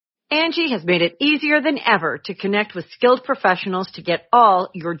Angie has made it easier than ever to connect with skilled professionals to get all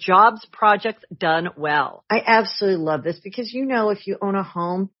your jobs projects done well. I absolutely love this because, if you own a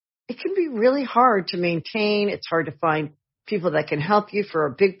home, it can be really hard to maintain. It's hard to find people that can help you for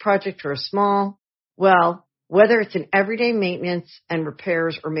a big project or a small. Well, whether it's in everyday maintenance and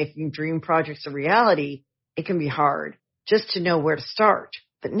repairs or making dream projects a reality, it can be hard just to know where to start.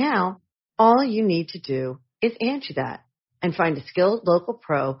 But now, all you need to do is Angie that and find a skilled local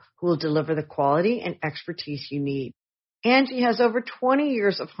pro who will deliver the quality and expertise you need. Angie has over 20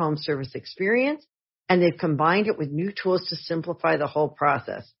 years of home service experience, and they've combined it with new tools to simplify the whole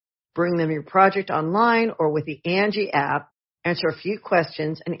process. Bring them your project online or with the Angie app, answer a few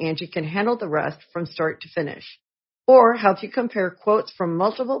questions, and Angie can handle the rest from start to finish. Or help you compare quotes from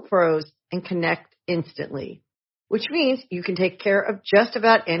multiple pros and connect instantly, which means you can take care of just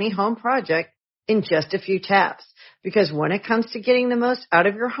about any home project in just a few taps. Because when it comes to getting the most out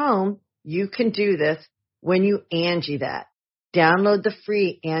of your home, you can do this when you Angie that. Download the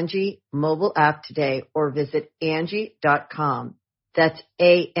free Angie mobile app today or visit Angie.com. That's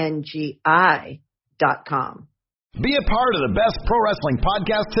ANGI.com. Be a part of the best pro wrestling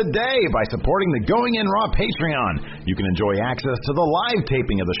podcast today by supporting the Going In Raw Patreon. You can enjoy access to the live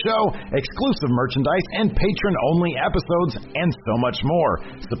taping of the show, exclusive merchandise, and patron-only episodes, and so much more.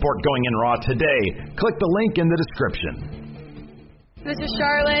 Support Going In Raw today. Click the link in the description. This is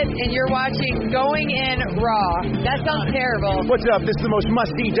Charlotte, and you're watching Going In Raw. That sounds terrible. What's up? This is the most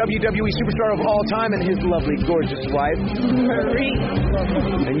must-see WWE superstar of all time and his lovely, gorgeous wife, Marie.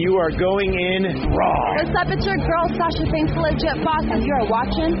 And you are going in Raw. What's up? It's your girl, Sasha Banks, Legit Boss, and you are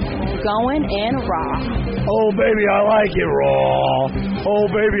watching Going In Raw. Oh, baby, I like it raw. Oh,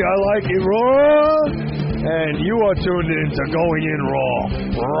 baby, I like it raw. And you are tuned in to Going In Raw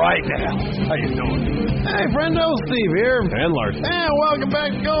right now. How you doing? Hey, friendo, Steve here. And Lars. And welcome back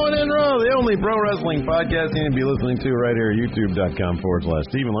to Going In Raw, the only pro wrestling podcast you can be listening to right here at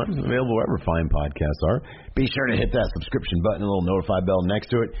youtube.com/Steve and Lars. Available wherever fine podcasts are. Be sure to hit that subscription button and a little notify bell next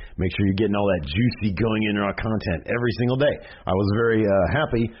to it. Make sure you're getting all that juicy Going In Raw content every single day. I was very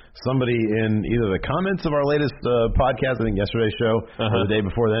happy. Somebody in either the comments of our latest podcast, I think yesterday's show, or the day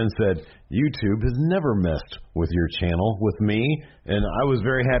before then, said, YouTube has never messed with your channel, with me, and I was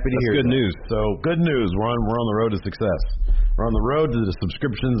very happy to hear That's good that. news. So, good news. We're on the road to success. We're on the road to the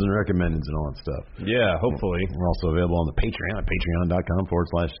subscriptions and recommendeds and all that stuff. Yeah, hopefully. We're also available on the Patreon at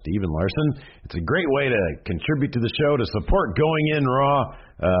patreon.com/Steven Larson. It's a great way to contribute to the show, to support Going In Raw.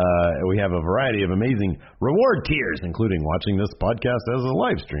 We have a variety of amazing reward tiers, including watching this podcast as a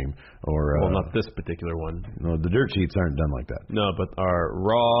live stream. Or Well, not this particular one. No, the dirt sheets aren't done like that. No, but our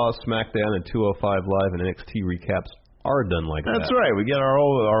Raw, SmackDown, and 205 Live and NXT recaps are done like that. That's right. We get our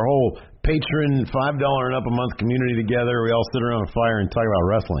whole patron $5 and up a month community together. We all sit around a fire and talk about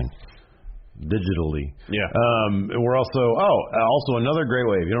wrestling digitally. Yeah. We're also another great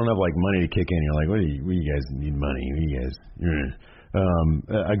way. If you don't have like money to kick in, you're like, what do you guys need money? What do you guys?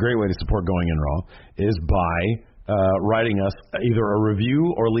 A great way to support Going In Raw is by writing us either a review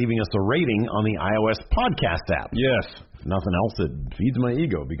or leaving us a rating on the iOS podcast app. Yes. If nothing else, it feeds my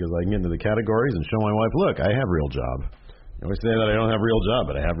ego because I can get into the categories and show my wife, look, I have a real job. I always say that I don't have a real job,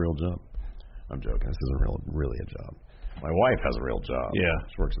 but I have a real job. I'm joking. This isn't really a job. My wife has a real job. Yeah.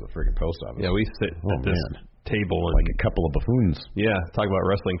 She works at the freaking post office. Yeah, we sit at this table and like a couple of buffoons. Yeah, talk about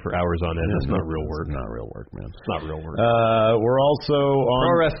wrestling for hours on end. That's not real work. It's not real work, man. It's not real work. We're also on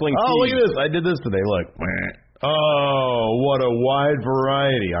Pro Wrestling Oh, Tees. look at this. I did this today. Look. Oh, what a wide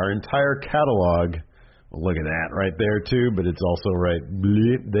variety. Our entire catalog. Look at that right there, too, but it's also right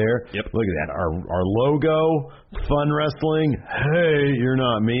there. Yep. Look at that. Our logo, Fun Wrestling. Hey, you're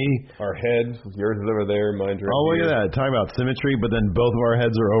not me. Our heads, yours is over there, mine's right look here. at that. Talk about symmetry, but then both of our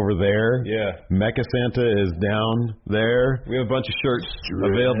heads are over there. Yeah. Mecha Santa is down there. We have a bunch of shirts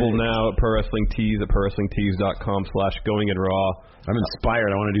available now at Pro Wrestling Tees at ProWrestlingTees.com/GoingInRaw. I'm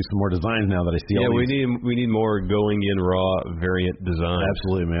inspired. I want to do some more designs now that I see all these. Yeah, we need more Going In Raw variant designs.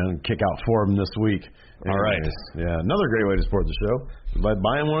 Absolutely, man. Kick out 4 of them this week. All right. Yeah, another great way to support the show is by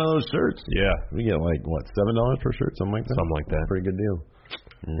buying one of those shirts. Yeah. We get like, what, $7 per shirt? Something like that? Something like that. Pretty good deal.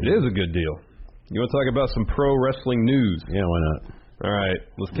 It is a good deal. You want to talk about some pro wrestling news? Yeah, why not? All right.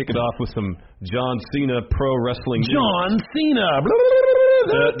 Let's kick it off with some John Cena pro wrestling news. John Cena!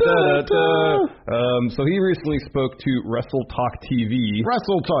 So he recently spoke to Wrestle Talk TV.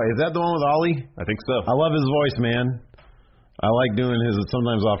 Wrestle Talk. Is that the one with Ollie? I think so. I love his voice, man. I like doing his.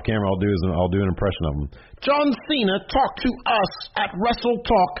 Sometimes off camera, I'll do an impression of him. John Cena talked to us at Wrestle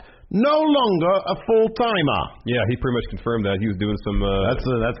Talk no longer a full-timer. Yeah, he pretty much confirmed that. He was doing some... That's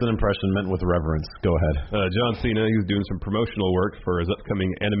an impression meant with reverence. Go ahead. John Cena, he was doing some promotional work for his upcoming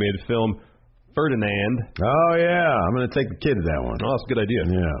animated film, Ferdinand. Oh, yeah. I'm going to take the kid to that one. Oh, that's a good idea.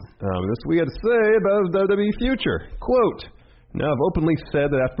 Yeah. This we had to say about his WWE future. Quote, now, I've openly said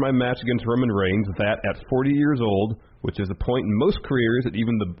that after my match against Roman Reigns, that at 40 years old, which is a point in most careers that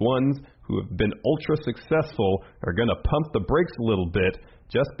even the ones who have been ultra successful are going to pump the brakes a little bit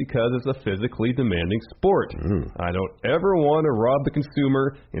just because it's a physically demanding sport. I don't ever want to rob the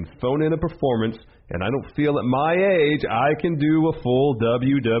consumer and phone in a performance, and I don't feel at my age I can do a full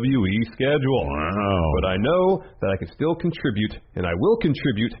WWE schedule. Wow. But I know that I can still contribute, and I will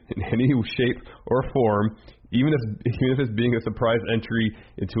contribute in any shape or form, even if it's being a surprise entry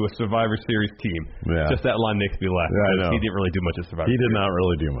into a Survivor Series team. Yeah. Just that line makes me laugh. Yeah, I know. He didn't really do much at Survivor Series. He did not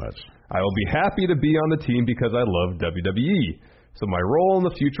really do much. I will be happy to be on the team because I love WWE. So my role in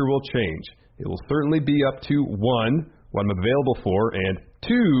the future will change. It will certainly be up to, 1, what I'm available for, and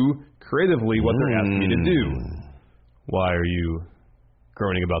 2, creatively what they're asking me to do. Why are you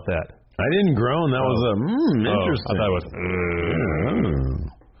groaning about that? I didn't groan. That was interesting. I thought it was...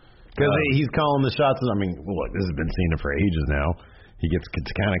 Because he's calling the shots. I mean, look, this has been Cena for ages now. He gets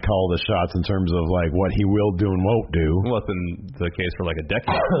to kind of call the shots in terms of like what he will do and won't do. Well, it's been the case for like a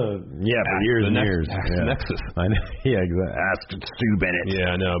decade. Yeah, for years and years. Yeah. Nexus. I know. Yeah, exactly. Ask Stu Bennett.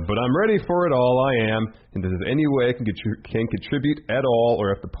 Yeah, I know. But I'm ready for it all. I am. And if there's any way I can contribute at all,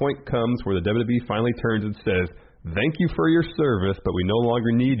 or if the point comes where the WWE finally turns and says, thank you for your service, but we no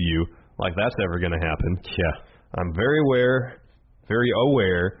longer need you, like that's ever going to happen. Yeah. I'm very aware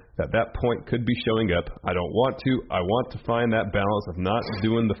that point could be showing up. I don't want to. I want to find that balance of not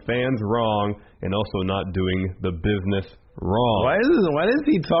doing the fans wrong and also not doing the business wrong. Why does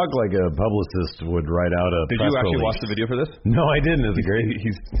he talk like a publicist would write out a Did press you actually release? watch the video for this? No, I didn't. Is it great?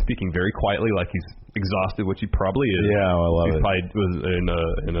 He's speaking very quietly, like he's exhausted, which he probably is. Yeah, I love he it. Probably was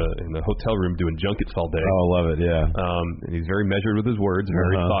in a hotel room doing junkets all day. Oh, I love it. Yeah. And he's very measured with his words,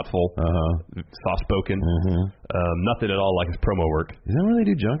 very thoughtful, soft spoken. Nothing at all like his promo work. Is that where they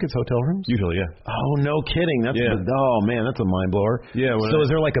do junkets, hotel rooms? Usually, yeah. Oh, no kidding. That's oh man, that's a mind blower. Yeah. So is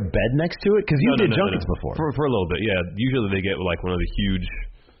there like a bed next to it? Because you did junkets before. For a little bit, yeah. Usually they get like one of the huge,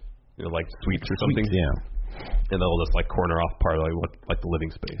 like suites or something. Yeah. And they'll just like corner off part of like the living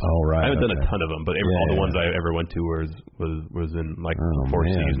space. Oh right. I haven't done a ton of them, but all the ones I ever went to was in like Four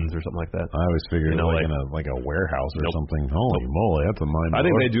Seasons or something like that. I always figured like in a warehouse or something. Holy moly, that's a mind blower. I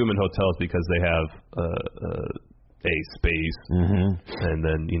think they do them in hotels because they have a space and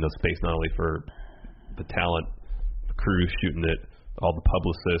then space not only for the talent, the crew shooting it, all the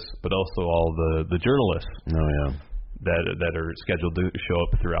publicists, but also all the journalists. Oh yeah. That are scheduled to show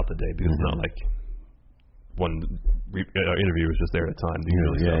up throughout the day because it's not like one interview is just there at a time.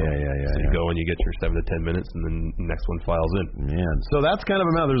 Yeah. So you go and you get your 7 to 10 minutes, and then the next one files in. Man, so that's kind of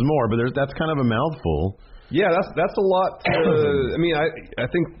a mouthful. There's more, but that's kind of a mouthful. Yeah, that's a lot. I mean, I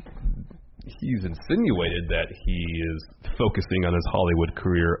think he's insinuated that he is focusing on his Hollywood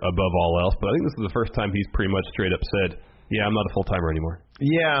career above all else, but I think this is the first time he's pretty much straight up said, "Yeah, I'm not a full-timer anymore."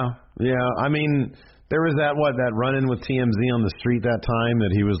 Yeah. I mean, there was that run-in with TMZ on the street that time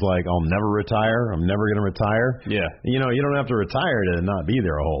that he was like, I'll never retire. I'm never going to retire. Yeah. You don't have to retire to not be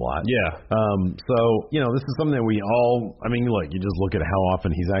there a whole lot. Yeah. So, this is something that we all, I mean, look, you just look at how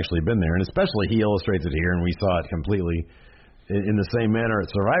often he's actually been there, and especially he illustrates it here, and we saw it completely in the same manner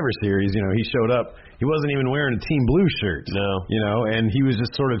at Survivor Series. He showed up. He wasn't even wearing a Team Blue shirt. No. And he was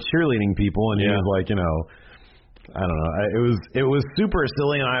just sort of cheerleading people, and he was like, I don't know. It was super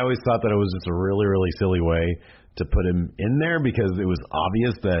silly, and I always thought that it was just a really, really silly way to put him in there because it was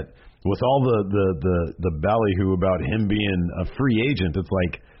obvious that with all the ballyhoo about him being a free agent, it's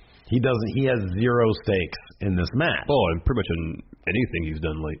like he has zero stakes in this match. Oh, and pretty much in anything he's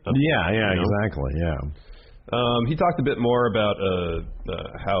done lately. Yeah, exactly. Yeah. He talked a bit more about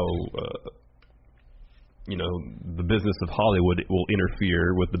how the business of Hollywood will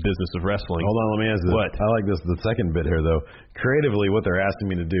interfere with the business of wrestling. Hold on, let me ask this. What? I like the second bit here, though. Creatively, what they're asking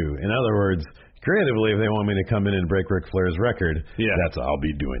me to do. In other words, creatively, if they want me to come in and break Ric Flair's record, I'll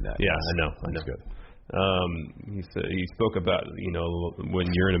be doing that. Yeah, I know. That's good. He spoke about, when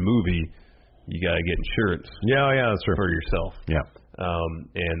you're in a movie, you got to get insurance. Yeah, that's true. For yourself. Yeah.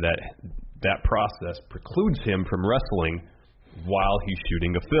 And that process precludes him from wrestling while he's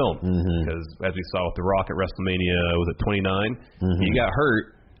shooting a film. Because as we saw with The Rock at WrestleMania, was it 29? He got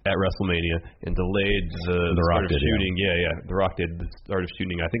hurt at WrestleMania and delayed the Rock start of did, shooting. Yeah, The Rock did the start of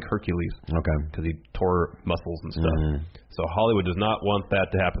shooting, I think, Hercules. Okay. Because he tore muscles and stuff. So Hollywood does not want that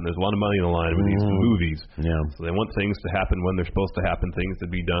to happen. There's a lot of money on the line with these movies. Yeah. So they want things to happen when they're supposed to happen, things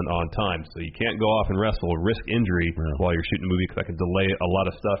to be done on time. So you can't go off and wrestle or risk injury while you're shooting a movie, because that can delay a lot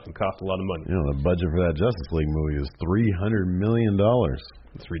of stuff and cost a lot of money. You know, the budget for that Justice League movie is $300 million.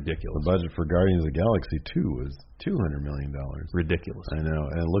 It's ridiculous. The budget for Guardians of the Galaxy 2 is $200 million. Ridiculous. I know,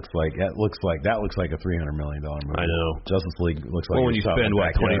 and it looks like a $300 million movie. I know. Justice League looks like. Well, when you spend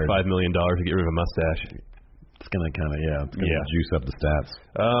 $25 million to get rid of a mustache, it's gonna kind of juice up the stats.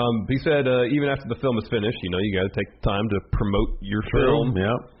 He said even after the film is finished, you got to take the time to promote your film.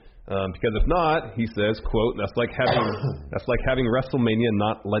 Yeah. Because if not, he says, quote, that's like having WrestleMania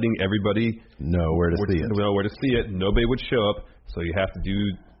not letting everybody know where to see it. Nobody would show up, so you have to.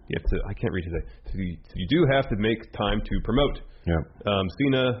 I can't read today. So you do have to make time to promote. Yeah.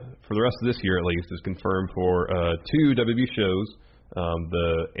 Cena, for the rest of this year at least, is confirmed for 2 WWE shows.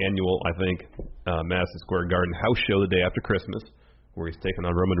 The annual, I think, Madison Square Garden house show the day after Christmas, where he's taking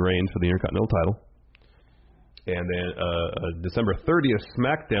on Roman Reigns for the Intercontinental title. And then December 30th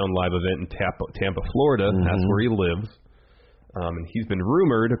SmackDown live event in Tampa, Florida. That's where he lives. And he's been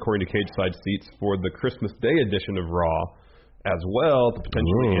rumored, according to Cage Side Seats, for the Christmas Day edition of Raw, as well, to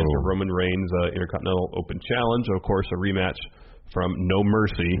potentially answer Roman Reigns' Intercontinental Open Challenge. Of course, a rematch from No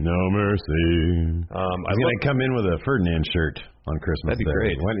Mercy. No Mercy. He's going to come in with a Ferdinand shirt on Christmas Day.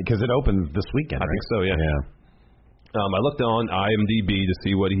 That'd be great. Because it opens this weekend, I think so, yeah. I looked on IMDb to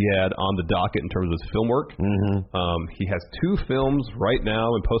see what he had on the docket in terms of his film work. He has 2 films right now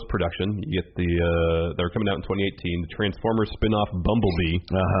in post-production. You get they're coming out in 2018, the Transformers spin-off Bumblebee,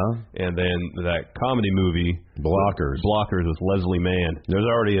 and then that comedy movie Blockers with Leslie Mann. There's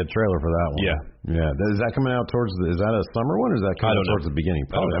already a trailer for that one. Yeah. Is that coming out is that a summer one, or is that coming out towards the beginning?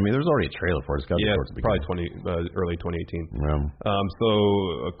 Probably. I mean, there's already a trailer for it. It's got to be towards the beginning. Probably early 2018. Yeah. So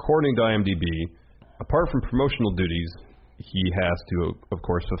according to IMDb, apart from promotional duties he has to, of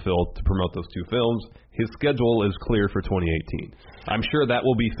course, fulfill to promote those 2 films, his schedule is clear for 2018. I'm sure that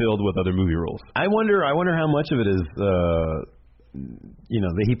will be filled with other movie roles. I wonder how much of it is,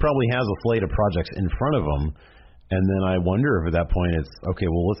 he probably has a slate of projects in front of him, and then I wonder if at that point it's, okay,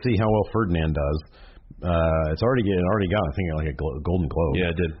 well, let's see how well Ferdinand does. It's already got, I think, like a Golden Globe. Yeah,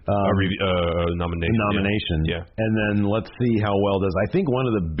 it did. Nomination. Yeah. And then let's see how well does. I think one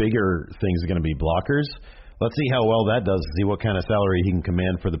of the bigger things is going to be Blockers. Let's see how well that does, see what kind of salary he can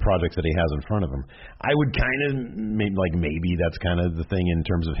command for the projects that he has in front of him. I would kind of, maybe that's kind of the thing in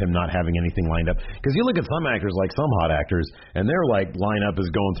terms of him not having anything lined up. Because you look at some actors, like some hot actors, and their lineup is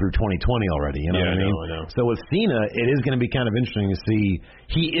going through 2020 already. You know what I mean? I know. So with Cena, it is going to be kind of interesting to see.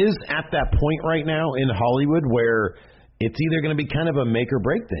 He is at that point right now in Hollywood where it's either going to be kind of a make or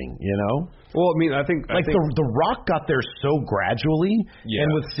break thing, Well, I mean, I think The Rock got there so gradually,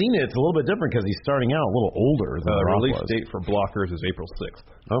 and with Cena, it's a little bit different because he's starting out a little older than The Rock release was. date for Blockers is April 6th.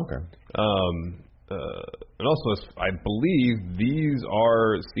 Okay. And also, I believe these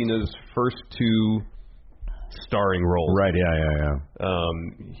are Cena's first 2 starring roles. Right, yeah.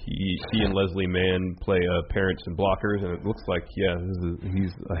 He and Leslie Mann play parents and Blockers, and it looks like,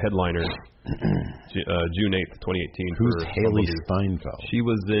 he's a headliner June 8th, 2018. Who's Haley Steinfeld? She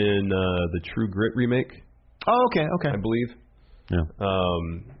was in the True Grit remake. Oh, okay. I believe. Yeah.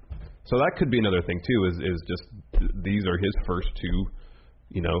 So that could be another thing, too, is just these are his first 2,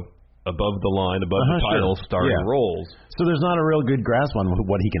 above the line, above the title, starring roles. So there's not a real good grasp on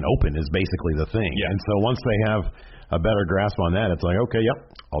what he can open is basically the thing. Yeah. And so once they have a better grasp on that, it's like, okay,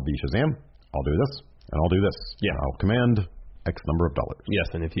 I'll be Shazam, I'll do this, and I'll do this. Yeah. I'll command X number of dollars.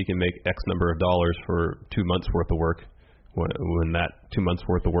 Yes, and if he can make X number of dollars for 2 months' worth of work, when that 2 months'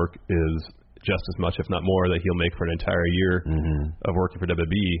 worth of work is just as much, if not more, that he'll make for an entire year of working for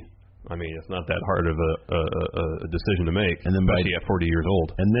WWE, I mean, it's not that hard of a decision to make, and then especially at 40 years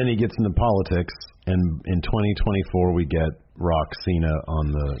old. And then he gets into politics, and in 2024 we get Rock Cena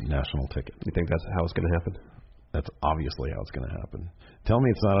on the national ticket. You think that's how it's going to happen? That's obviously how it's going to happen. Tell me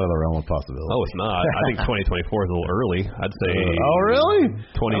it's not out of the realm of possibility. Oh, it's not. I think 2024 is a little early. I'd say. Oh, really?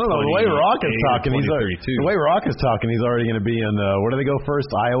 2020. I don't know. The way Rock is talking, he's already going to be in. Where do they go first?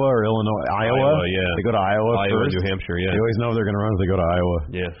 Iowa or Illinois? Iowa, yeah. They go to Iowa first. New Hampshire, yeah. They always know they're going to run if they go to Iowa.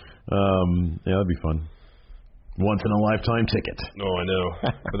 Yeah. Yeah, that'd be fun. Once in a lifetime ticket. Oh, I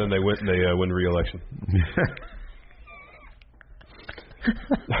know. But then they win re-election.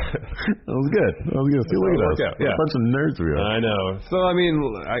 That was good. See, look at us. Yeah. A bunch of nerds we are. I know. So, I mean,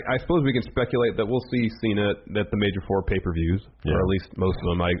 I suppose we can speculate that we'll see Cena at the major 4 pay-per-views, or at least most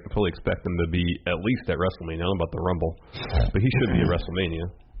of them. I fully expect them to be at least at WrestleMania. I don't know about the Rumble, but he should be at WrestleMania.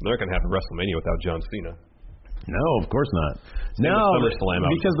 They're not going to have a WrestleMania without John Cena. No, of course not. Same with SummerSlam,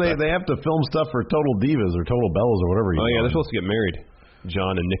 because they have to film stuff for Total Divas or Total Bellas or whatever. They're supposed to get married,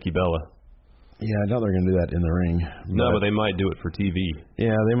 John and Nikki Bella. Yeah, I doubt they're going to do that in the ring. No, but they might do it for TV.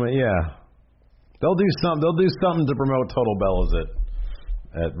 Yeah, they might. Yeah, they'll do something. They'll do something to promote Total Bellas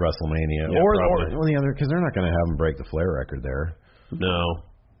at WrestleMania, Yeah, or the other, because they're not going to have them break the Flair record there. No.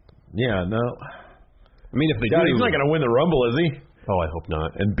 Yeah, no. I mean, if they do, he's not going to win the Rumble, is he? Oh, I hope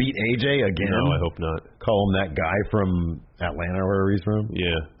not. And beat AJ again? No, I hope not. Call him that guy from Atlanta or wherever he's from?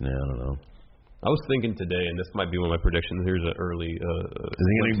 Yeah. Yeah, I don't know. I was thinking today, and this might be one of my predictions. Here's an early. Is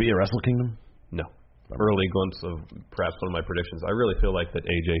he going to be at Wrestle Kingdom? No. Early glimpse of perhaps one of my predictions. I really feel like that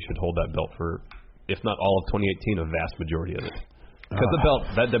AJ should hold that belt for, if not all of 2018, a vast majority of it. Because the belt,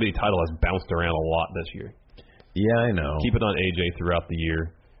 that WWE title has bounced around a lot this year. Yeah, I know. Keep it on AJ throughout the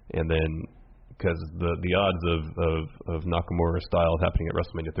year, and then because the odds of Nakamura style happening at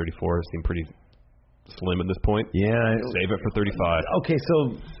WrestleMania 34 seem pretty slim at this point. Yeah. Save it for 35. Okay,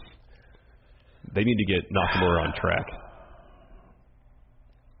 so they need to get Nakamura on track.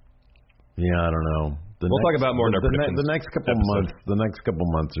 Yeah, I don't know. We'll talk about more in our predictions. The next couple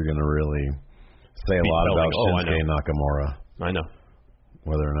months are going to really say a lot about Shinsuke Nakamura. I know.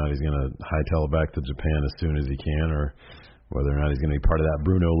 Whether or not he's going to hightail it back to Japan as soon as he can, or whether or not he's going to be part of that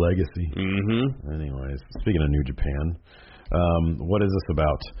Bruno legacy. Mm-hmm. Anyways, speaking of New Japan, what is this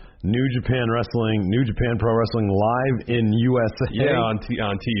about? New Japan Wrestling, New Japan Pro Wrestling live in USA. Yeah, on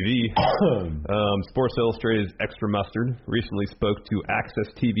TV. Sports Illustrated's Extra Mustard recently spoke to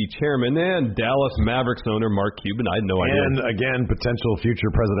Access TV chairman and Dallas Mavericks owner Mark Cuban. I had no idea. And again, potential future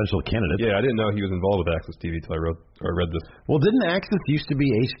presidential candidate. Yeah, I didn't know he was involved with Access TV until I read this. Well, didn't Access used to be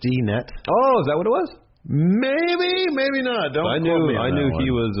HD Net? Oh, is that what it was? Maybe not. Don't I quote me I on knew that he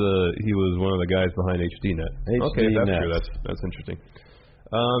was one of the guys behind HD Net. Okay, that's Net. true. That's interesting.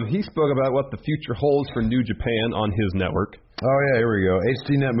 He spoke about what the future holds for New Japan on his network. Oh yeah, here we go.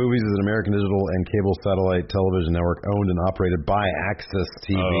 HD Net Movies is an American digital and cable satellite television network owned and operated by Access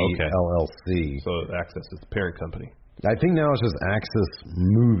TV LLC. So Access is the parent company. I think now it's just Access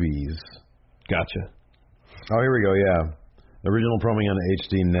Movies. Gotcha. Oh, here we go. Yeah. Original programming on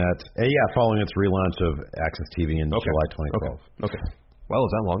HD Net. Following its relaunch of Access TV in July 2012. Okay. Well,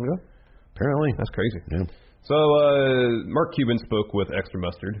 is that long ago? Apparently. That's crazy. Yeah. So, Mark Cuban spoke with Extra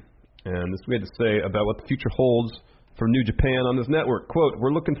Mustard, and this we had to say about what the future holds for New Japan on this network. Quote,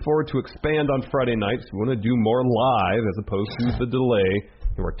 "We're looking forward to expand on Friday nights. We want to do more live as opposed to the delay,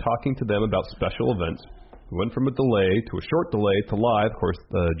 and we're talking to them about special events. We went from a delay to a short delay to live. Of course,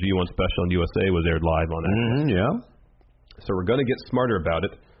 the G1 special in USA was aired live on that. Yeah. So we're going to get smarter about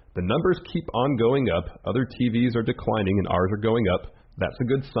it. The numbers keep on going up. Other TVs are declining, and ours are going up. That's a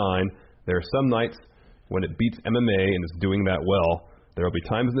good sign. There are some nights when it beats MMA and is doing that well. There will be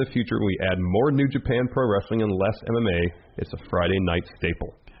times in the future when we add more New Japan Pro Wrestling and less MMA. It's a Friday night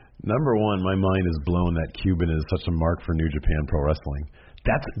staple." Number one, my mind is blown that Cuban is such a mark for New Japan Pro Wrestling.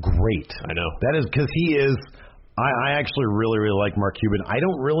 That's great. I know. That is because he is. I actually really, really like Mark Cuban. I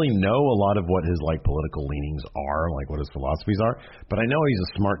don't really know a lot of what his political leanings are, like what his philosophies are, but I know he's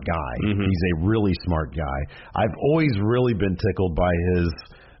a smart guy. Mm-hmm. He's a really smart guy. I've always really been tickled by his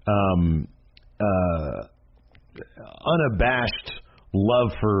unabashed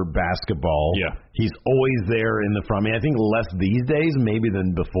love for basketball. Yeah. He's always there in the front. I mean, I think less these days maybe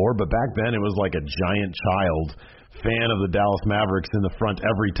than before, but back then it was like a giant child fan of the Dallas Mavericks in the front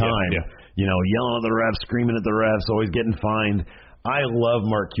every time. Yeah. You know, yelling at the refs, screaming at the refs, always getting fined. I love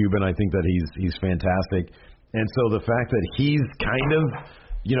Mark Cuban. I think that he's fantastic. And so the fact that he's kind of,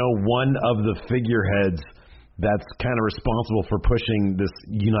 one of the figureheads that's kind of responsible for pushing this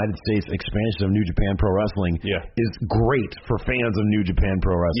United States expansion of New Japan Pro Wrestling is great for fans of New Japan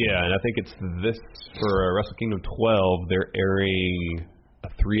Pro Wrestling. Yeah, and I think it's this for Wrestle Kingdom 12, they're airing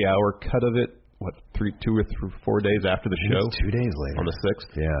a 3-hour cut of it, 2 or 4 days after the show? 2 days later. On the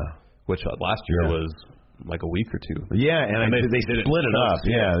 6th? Yeah. Which last year was like a week or two. Yeah, and they split it up.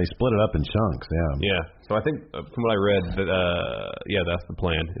 Yeah, they split it up in chunks. Yeah. Yeah. So I think from what I read, that that's the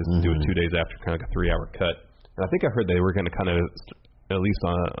plan, is to do it 2 days after, kind of like a 3-hour cut. And I think I heard they were going to kind of, at least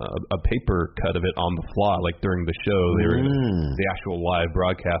on a paper cut of it on the fly, like during the show, they were the actual live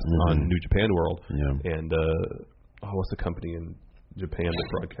broadcast on New Japan World. Yeah. And what's the company in Japan that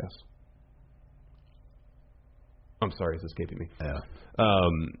broadcasts? I'm sorry, it's escaping me. Yeah.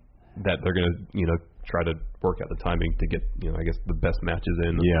 That they're going to, try to work out the timing to get, I guess the best matches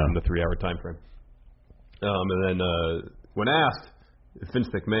in the 3-hour time frame. And then when asked if Vince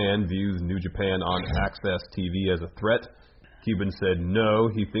McMahon views New Japan on Access TV as a threat, Cuban said no,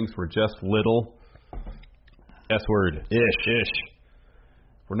 he thinks we're just little S-word. Ish.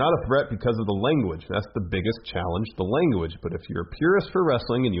 We're not a threat because of the language. That's the biggest challenge, the language. But if you're a purist for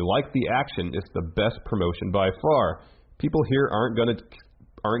wrestling and you like the action, it's the best promotion by far. People here aren't going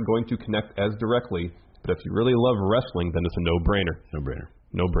to connect as directly, but if you really love wrestling, then it's a no-brainer.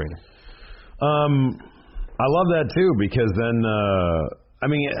 No-brainer. I love that too, because then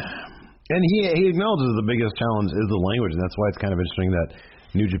and he acknowledges the biggest challenge is the language, and that's why it's kind of interesting that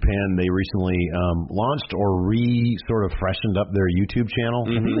New Japan, they recently launched or sort of freshened up their YouTube channel.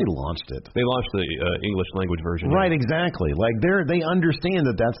 I think they launched it. They launched the English language version. Right, exactly. Like they understand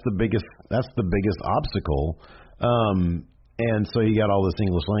that that's the biggest obstacle. And so you got all this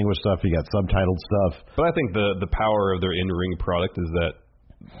English language stuff, you got subtitled stuff. But I think the power of their in-ring product is that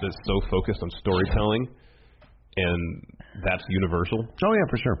it's so focused on storytelling, and that's universal. Oh yeah,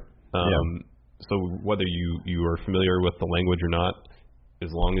 for sure. So whether you are familiar with the language or not, as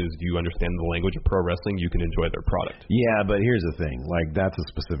long as you understand the language of pro wrestling, you can enjoy their product. Yeah, but here's the thing: like that's a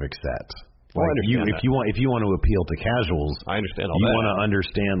specific set. Well, like if you want to appeal to casuals, I understand all you that. want to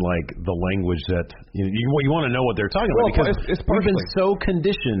understand like the language that you want to know what they're talking about, because we've been so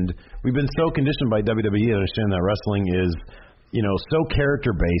conditioned. We've been so conditioned by WWE to understand that wrestling is, so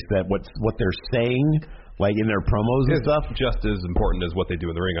character based that what they're saying, like in their promos and stuff, just as important as what they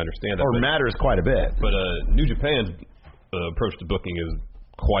do in the ring. I understand that, or matters quite a bit. But New Japan's approach to booking is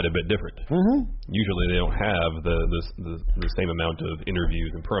quite a bit different. Usually they don't have the same amount of interviews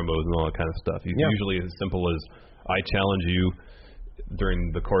and promos and all that kind of stuff. Usually as simple as, I challenge you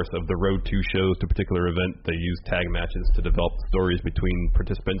during the course of the Road 2 shows to a particular event. They use tag matches to develop stories between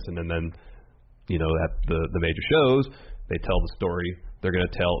participants, and then at the major shows they tell the story they're going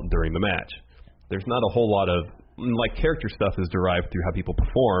to tell during the match. There's not a whole lot of character stuff is derived through how people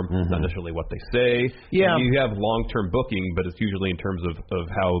perform, not necessarily what they say. Yeah. And you have long-term booking, but it's usually in terms of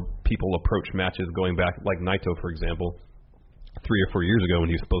how people approach matches going back, like Naito, for example. 3 or 4 years ago when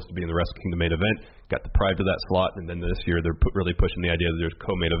he was supposed to be in the Wrestle Kingdom main event, got deprived of that slot, and then this year they're really pushing the idea that there's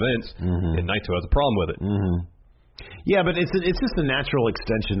co-main events, and Naito has a problem with it. Yeah, but it's just a natural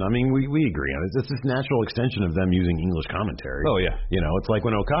extension. I mean, we agree on it. It's this natural extension of them using English commentary. Oh yeah. It's like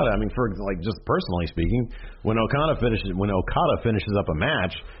when Okada. I mean, just personally speaking, when Okada finishes up a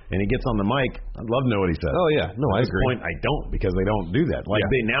match and he gets on the mic, I'd love to know what he says. Oh yeah, no, I agree. At this point, I don't, because they don't do that.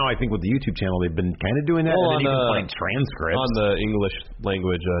 Now, I think with the YouTube channel, they've been kind of doing that. Well, and then you can find transcripts on the English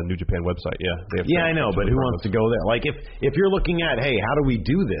language New Japan website. Yeah, they have I know, but who wants to go there? Like if you're looking at, hey, how do we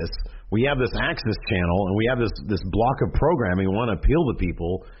do this? We have this Access channel, and we have this block of programming. We want to appeal to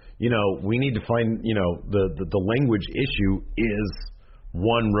people. We need to find, the language issue is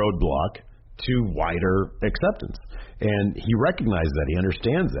one roadblock to wider acceptance. And he recognized that. He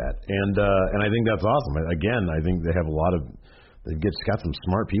understands that. And I think that's awesome. Again, I think they have they've got some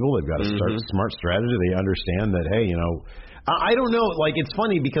smart people. They've got a smart strategy. They understand that, hey, I don't know. Like, it's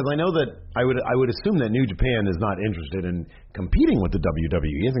funny because I know that I would assume that New Japan is not interested in competing with the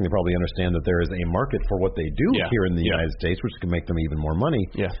WWE. I think they probably understand that there is a market for what they do here in the United States, which can make them even more money.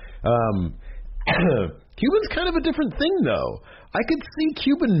 Yeah. Cuban's kind of a different thing, though. I could see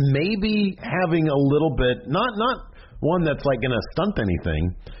Cuban maybe having a little bit, not one that's like going to stunt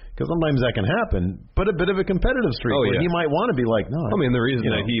anything, because sometimes that can happen, but a bit of a competitive streak where he might want to be like, no. I mean, the reason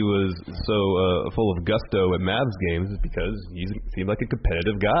that he was so full of gusto at Mavs games is because he seemed like a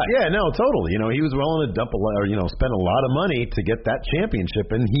competitive guy. Yeah, no, totally. He was willing to spend a lot of money to get that championship,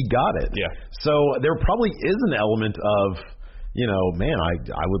 and he got it. Yeah. So there probably is an element of,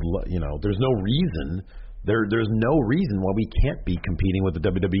 I would, there's no reason. There's no reason why we can't be competing with the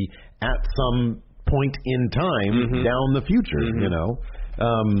WWE at some point in time down the future,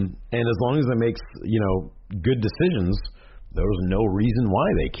 and as long as it makes, good decisions, there's no reason why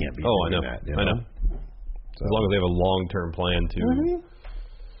they can't be doing that. I know. As long as they have a long-term plan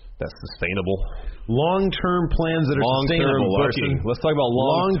that's sustainable. Long-term plans that are sustainable. Booking. Let's talk about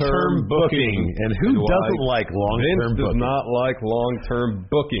long-term booking. And who doesn't like long-term booking? Vince does not like long-term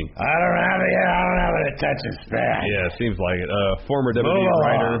booking. I don't have an attention span. Yeah, it seems like it. Former WWE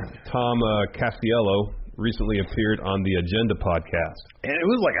writer Tom Castiello recently appeared on the Agenda podcast. And it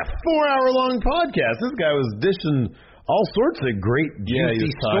was like a 4-hour-long podcast. This guy was dishing all sorts of great, juicy he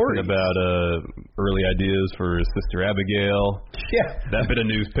was stories. talking about early ideas for his sister Abigail. Yeah. That bit of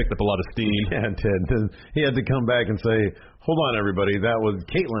news picked up a lot of steam. Yeah, he had to come back and say, hold on, everybody. That was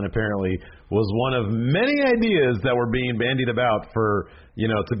Caitlyn, apparently, was one of many ideas that were being bandied about for,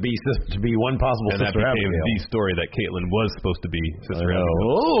 to be one possible and sister that became Abigail. the story that Caitlyn was supposed to be sister Abigail.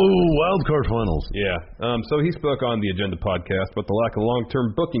 Oh, wild card finals. Yeah. So he spoke on the Agenda podcast about the lack of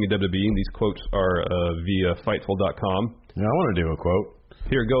long-term booking at WWE, and these quotes are via Fightful.com. Now, I want to do a quote.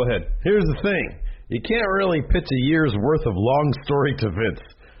 Here, go ahead. Here's the thing. You can't really pitch a year's worth of long story to Vince.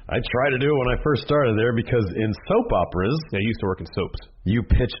 I tried to do it when I first started there because in soap operas, I used to work in soaps. you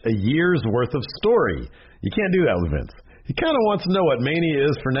pitch a year's worth of story. You can't do that with Vince. He kind of wants to know what Mania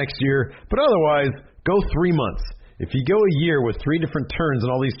is for next year, but otherwise, go 3 months. If you go a year with 3 different turns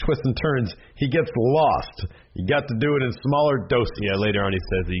and all these twists and turns, he gets lost. You got to do it in smaller doses. Yeah, later on he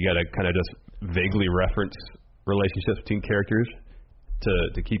says that you got to kind of just vaguely reference relationships between characters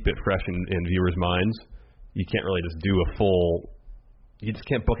to keep it fresh in viewers' minds. You can't really just do a full. You just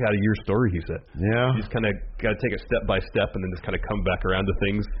can't book out a year's story, he said. Yeah. You just kind of got to take it step by step and then just kind of come back around to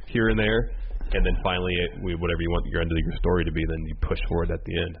things here and there. And then finally, whatever you want your end of your story to be, then you push forward at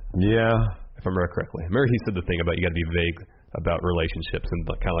the end. Yeah. If I remember correctly. I remember he said the thing about you got to be vague about relationships and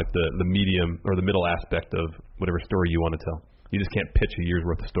kind of like the medium or the middle aspect of whatever story you want to tell. You just can't pitch a year's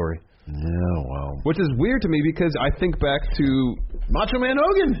worth of story. Yeah, well. Which is weird to me because I think back to Macho Man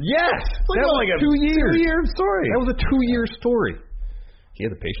Hogan. Yes. That was like a 2 years. 2 year story. That was a 2-year story. He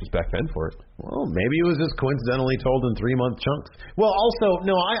had the patience back then for it. Well, maybe it was just coincidentally told in 3-month chunks. Well, also,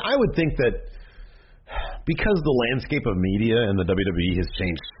 no, I would think that because the landscape of media and the WWE has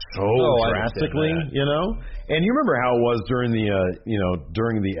changed so drastically, you know, and you remember how it was during the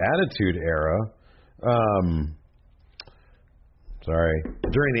during the Attitude Era.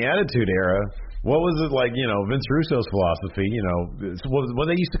 During the Attitude Era, what was it like? You know, Vince Russo's philosophy. You know, what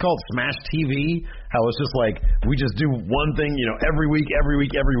they used to call it Smash TV. How it's just like we just do one thing, you know, every week,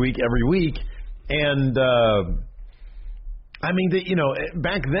 and I mean,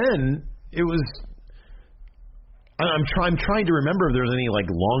 back then it was. I'm trying to remember if there's any like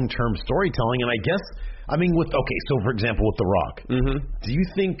long-term storytelling, and I guess so for example with The Rock, do you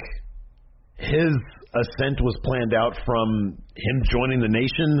think his ascent was planned out from him joining the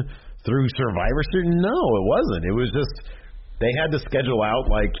Nation through Survivor Series? No, it wasn't. It was just they had to schedule out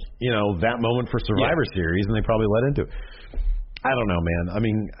like that moment for Survivor Series, and they probably led into it. I don't know, man. I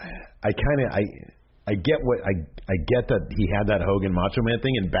mean, I get that he had that Hogan Macho Man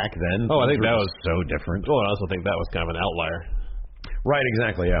thing, and back then, I think that was so different. Well, I also think that was kind of an outlier. Right,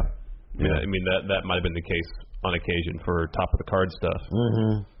 exactly, yeah. I mean that might have been the case on occasion for top of the card stuff.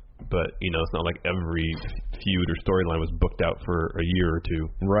 Mm-hmm. But it's not like every feud or storyline was booked out for a year or two.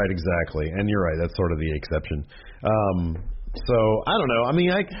 Right, exactly, and you're right. That's sort of the exception. So I don't know. I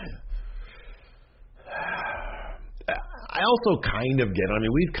mean, I also kind of get. I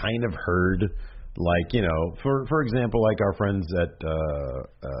mean, we've kind of heard. Like, for example, like our friends at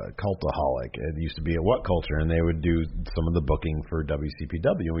Cultaholic, it used to be at What Culture, and they would do some of the booking for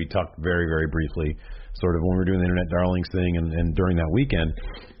WCPW. And we talked very, very briefly, sort of when we were doing the Internet Darlings thing and during that weekend.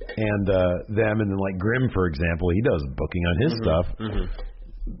 And them, and then like Grimm, for example, he does booking on his stuff.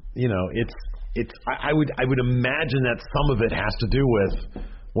 It's I would imagine that some of it has to do with.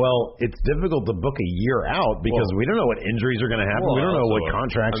 Well, it's difficult to book a year out because we don't know what injuries are going to happen. We don't know what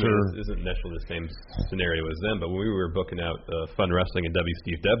contracts are. This isn't necessarily the same scenario as them, but when we were booking out Fun Wrestling and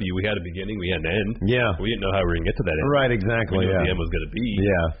WCW, we had a beginning, we had an end. Yeah. We didn't know how we were going to get to that end. Right, exactly. We knew what the end was going to be.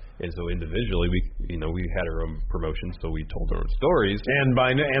 Yeah. And so individually, we had our own promotions, so we told our own stories. And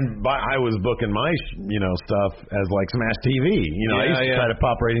I was booking my stuff as like Smash TV. I used to try to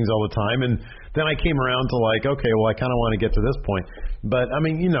pop ratings all the time, and then I came around to like, okay, well, I kind of want to get to this point. But I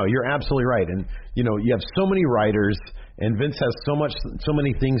mean, you're absolutely right, and you have so many writers, and Vince has so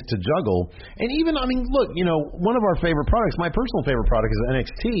many things to juggle. And even, I mean, look, one of our favorite products, my personal favorite product, is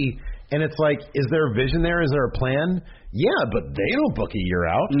NXT. And it's like, is there a vision there? Is there a plan? Yeah, but they don't book a year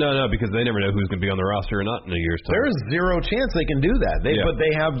out. No, because they never know who's going to be on the roster or not in a year's time. There's zero chance they can do that. But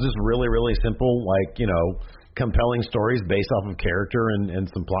they have just really, really simple, like, compelling stories based off of character and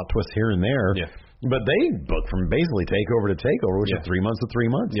some plot twists here and there. Yeah. But they book from basically takeover to takeover, which is 3 months to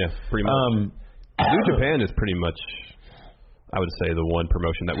 3 months. Yeah, pretty much. New Japan is pretty much, I would say, the one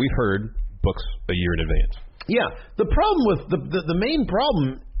promotion that we've heard books a year in advance. Yeah. The problem with the main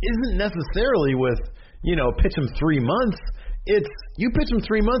problem isn't necessarily with, pitch him 3 months. It's you pitch him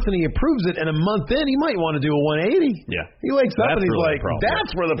 3 months and he approves it, and a month in he might want to do a 180. Yeah. He wakes up and he's really like, that's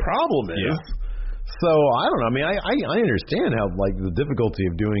where the problem is. Yeah. So I don't know. I mean, I understand how like the difficulty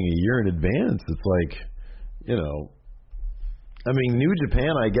of doing a year in advance. It's like, I mean, New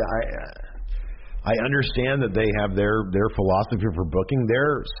Japan. I understand that they have their philosophy for booking,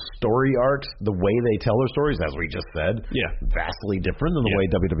 their story arcs, the way they tell their stories, as we just said, vastly different than the way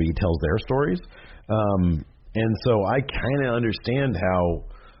WWE tells their stories. And so I kind of understand how,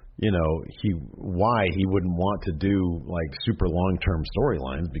 why he wouldn't want to do like super long-term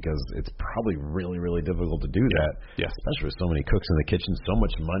storylines, because it's probably really, really difficult to do that. Yeah. Especially with so many cooks in the kitchen, so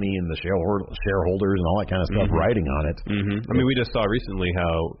much money and the shareholders and all that kind of stuff riding on it. Mm-hmm. I mean, we just saw recently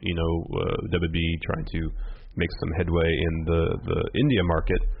how, WWE trying to make some headway in the India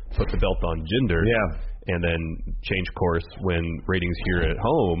market put the belt on Jinder. Yeah. And then change course when ratings here at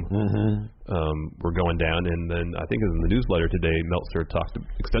home were going down. And then I think in the newsletter today, Meltzer talked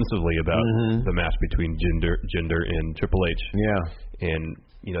extensively about the match between Jinder and Triple H. Yeah. And,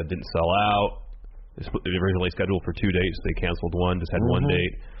 it didn't sell out. It was originally scheduled for 2 dates. They canceled one, just had one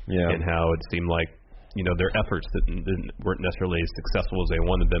date. Yeah. And how it seemed like, their efforts weren't necessarily as successful as they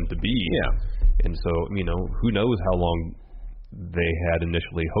wanted them to be. Yeah. And so, who knows how long they had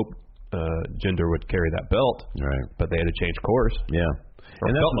initially hoped Jinder would carry that belt, right? But they had to change course. Yeah,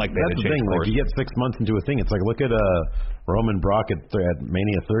 and that's, felt like they had to the change thing. course. Like you get 6 months into a thing, it's like look at Roman Brock at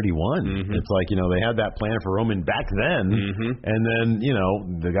Mania 31. It's like they had that plan for Roman back then, and then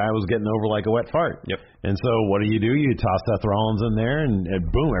the guy was getting over like a wet fart. Yep. And so what do? You toss Seth Rollins in there, and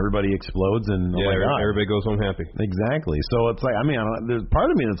boom, everybody explodes, and everybody goes home happy. Exactly. So it's like there's part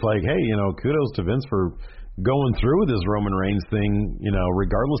of me that's like, hey, kudos to Vince for going through with this Roman Reigns thing,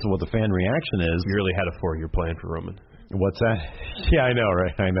 regardless of what the fan reaction is. You really had a 4-year plan for Roman. What's that? Yeah, I know,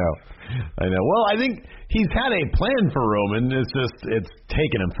 right? I know. Well, I think he's had a plan for Roman. It's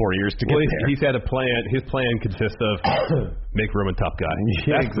taken him 4 years to get there. He's had a plan. His plan consists of make Roman top guy.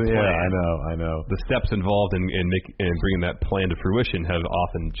 That's the plan. Yeah, I know. The steps involved in bringing that plan to fruition have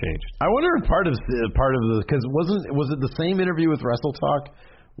often changed. I wonder if part of the because was it the same interview with Wrestle Talk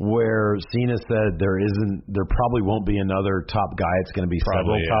where Cena said there probably won't be another top guy. It's going to be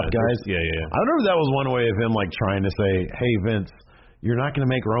several top guys. Yeah. I wonder if that was one way of him like trying to say, hey Vince, you're not going to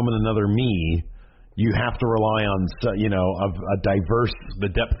make Roman another me. You have to rely on a diverse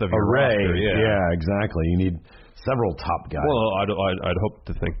depth of your array. roster. Yeah, exactly. You need several top guys. Well, I'd hope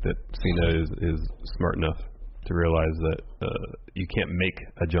to think that Cena is smart enough to realize that you can't make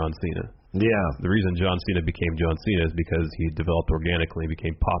a John Cena. Yeah. The reason John Cena became John Cena is because he developed organically,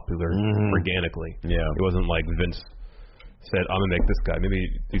 became popular organically. Yeah. It wasn't like Vince said, I'm going to make this guy. Maybe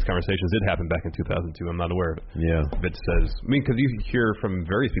these conversations did happen back in 2002. I'm not aware of it. Yeah. Vince says, because you hear from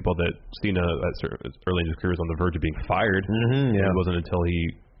various people that Cena, early in his career, was on the verge of being fired. Yeah. It wasn't until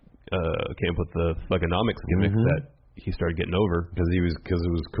he came up with the Thuganomics gimmick that he started getting over. Because it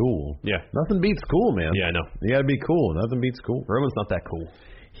was cool. Yeah. Nothing beats cool, man. Yeah, I know. You got to be cool. Nothing beats cool. Roman's not that cool.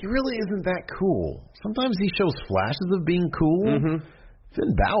 He really isn't that cool. Sometimes he shows flashes of being cool.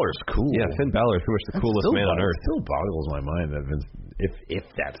 Finn Balor's cool. Yeah, Finn Balor's pretty much the coolest man on earth. It still boggles my mind that Vince, if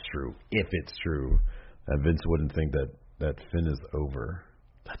that's true, if it's true, that Vince wouldn't think that Finn is over.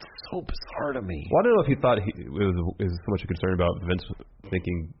 That's so bizarre to me. Well, I don't know if he thought it was so much a concern about Vince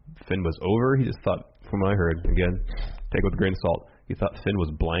thinking Finn was over. He just thought, from what I heard, again, take it with a grain of salt, he thought Finn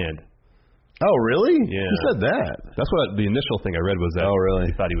was bland. Oh, really? Yeah. Who said that? That's what the initial thing I read was that. Oh, really?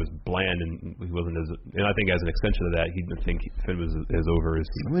 He thought he was bland and he wasn't as. And I think as an extension of that, he didn't think Finn was as over as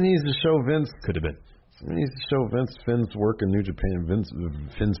he Someone needs to show Vince. could have been. Someone needs to show Vince Finn's work in New Japan.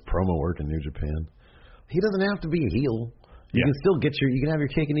 Finn's promo work in New Japan. He doesn't have to be a heel. You can still you can have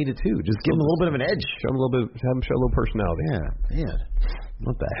your cake and eat it too. Just give him a little bit of an edge. Show him a little bit. Have him show a little personality. Yeah, man.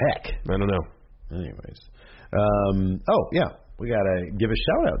 What the heck? I don't know. Anyways. We got to give a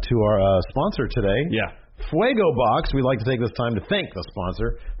shout out to our sponsor today. Yeah. Fuego Box. We'd like to take this time to thank the sponsor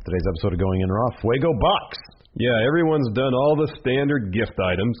of today's episode of Going In Raw, Fuego Box. Yeah, everyone's done all the standard gift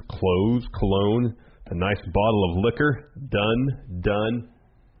items, clothes, cologne, a nice bottle of liquor. Done,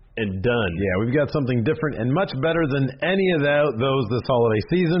 and done. Yeah, we've got something different and much better than any of those this holiday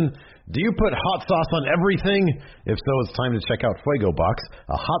season. Do you put hot sauce on everything? If so, it's time to check out Fuego Box,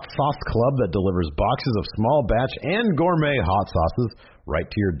 a hot sauce club that delivers boxes of small batch and gourmet hot sauces right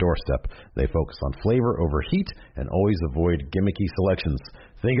to your doorstep. They focus on flavor over heat and always avoid gimmicky selections.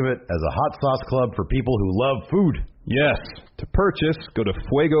 Think of it as a hot sauce club for people who love food. Yes. To purchase, go to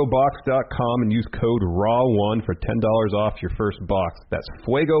fuegobox.com and use code RAW1 for $10 off your first box. That's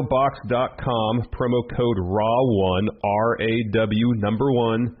fuegobox.com, promo code RAW1,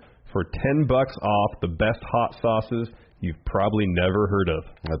 RAW1, for $10 off the best hot sauces you've probably never heard of.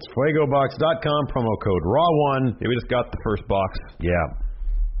 That's fuegobox.com, promo code RAW1. Yeah, we just got the first box. Yeah.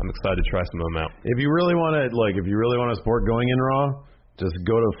 I'm excited to try some of them out. If you really want to support Going In Raw, just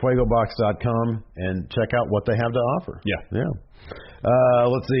go to fuegobox.com and check out what they have to offer. Yeah.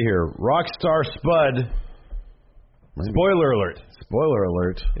 Let's see here. Rockstar Spud. Spoiler alert. Spoiler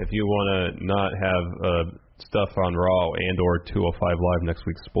alert. If you want to not have stuff on Raw and or 205 Live next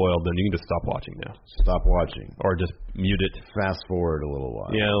week spoiled, then you can just stop watching now. Stop watching. Or just mute it. Fast forward a little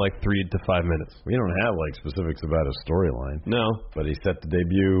while. Yeah, like 3 to 5 minutes. We don't have specifics about his storyline. No. But he's set to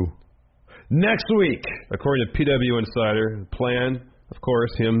debut next week. According to PW Insider, the plan, of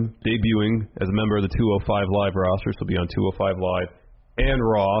course, him debuting as a member of the 205 Live roster, so he'll be on 205 Live and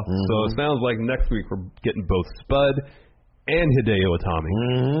Raw. So it sounds like next week we're getting both Spud and Hideo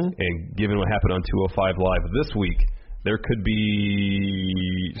Itami. And given what happened on 205 Live this week, there could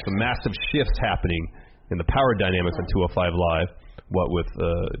be some massive shifts happening in the power dynamics on 205 Live. What with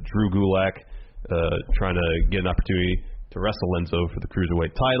Drew Gulak trying to get an opportunity to wrestle Enzo for the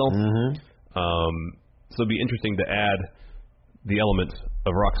Cruiserweight title. So it'd be interesting to add the elements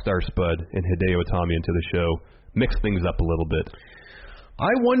of Rockstar Spud and Hideo Itami into the show, mix things up a little bit.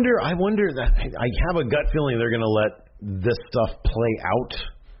 I wonder that I have a gut feeling they're going to let this stuff play out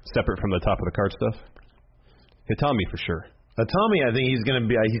separate from the top of the card stuff. Itami for sure. Itami, I think he's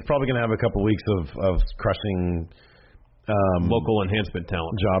probably going to have a couple weeks of crushing local enhancement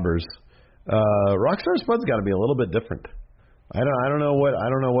talent jobbers. Rockstar Spud's got to be a little bit different. I don't know what.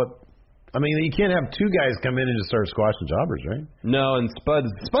 I mean, you can't have two guys come in and just start squashing jobbers, right? No, and Spud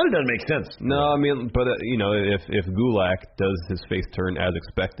doesn't make sense. No, I mean, but if Gulak does his face turn as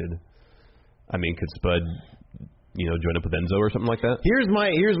expected, I mean, could Spud, join up with Enzo or something like that? Here's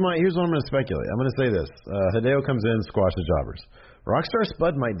what I'm going to speculate. I'm going to say this: Hideo comes in, squashes jobbers. Rockstar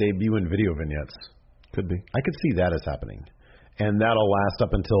Spud might debut in video vignettes. Could be. I could see that as happening, and that'll last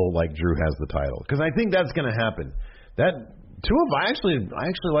up until Drew has the title, because I think that's going to happen. I actually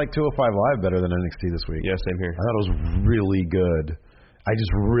like 205 Live better than NXT this week. Yeah, same here. I thought it was really good. I just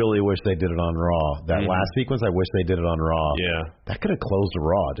really wish they did it on Raw. That last sequence, I wish they did it on Raw. Yeah. That could have closed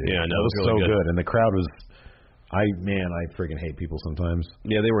Raw, dude. Yeah, no, it was really so good. And the crowd was, I freaking hate people sometimes.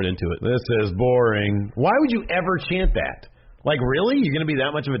 Yeah, they weren't into it. This is boring. Why would you ever chant that? Really? You're going to be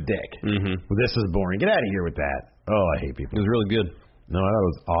that much of a dick? Well, this is boring. Get out of here with that. Oh, I hate people. It was really good. No, I thought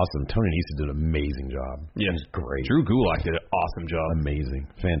it was awesome. Tony Nese did an amazing job. Yeah. It was great. Drew Gulak did an awesome job. Amazing.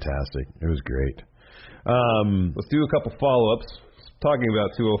 Fantastic. It was great. Let's do a couple follow-ups. Talking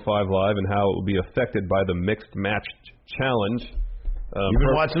about 205 Live and how it will be affected by the Mixed Match Challenge. You've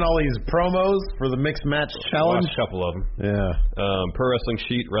been watching all these promos for the Mixed Match Challenge? Watched a couple of them. Yeah. Pro Wrestling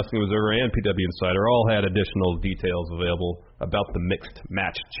Sheet, Wrestling Observer, and PW Insider all had additional details available about the Mixed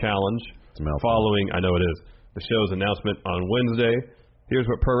Match Challenge. Following, I know it is, the show's announcement on Wednesday. Here's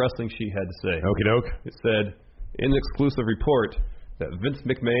what Pro Wrestling Sheet had to say. Okie doke. It said, in an exclusive report, that Vince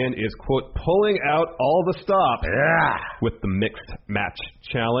McMahon is, quote, pulling out all the stops with the Mixed Match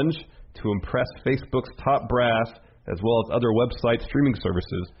Challenge to impress Facebook's top brass as well as other website streaming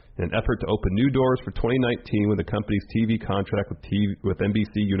services in an effort to open new doors for 2019 when the company's TV contract with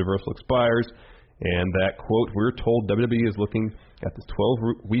NBC Universal expires, and that, quote, we're told WWE is looking at this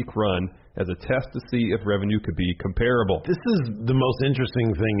 12-week run as a test to see if revenue could be comparable. This is the most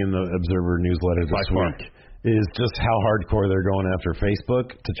interesting thing in the Observer newsletter this week, is just how hardcore they're going after Facebook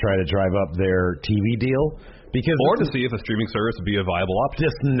to try to drive up their TV deal. Or to see if a streaming service would be a viable option.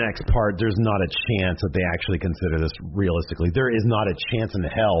 This next part, there's not a chance that they actually consider this realistically. There is not a chance in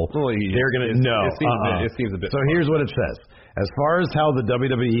hell they're going to. No. It seems a bit. So here's what it says. As far as how the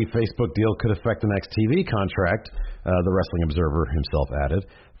WWE Facebook deal could affect the next TV contract, the Wrestling Observer himself added,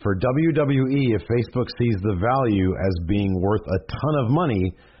 for WWE, if Facebook sees the value as being worth a ton of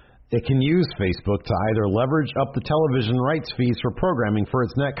money, it can use Facebook to either leverage up the television rights fees for programming for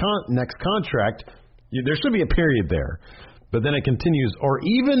its next contract. There should be a period there. But then it continues, or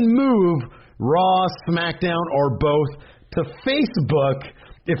even move Raw, SmackDown, or both to Facebook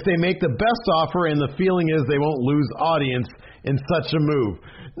if they make the best offer and the feeling is they won't lose audience in such a move.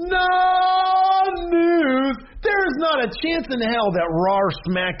 No news! There is not a chance in hell that Raw or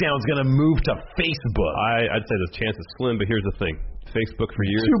SmackDown is going to move to Facebook. I'd say the chance is slim, but here's the thing. Facebook for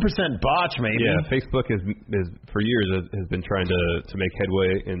years. 2% botch, maybe. Yeah, Facebook has for years has been trying to make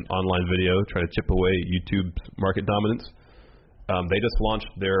headway in online video, trying to chip away YouTube's market dominance. They just launched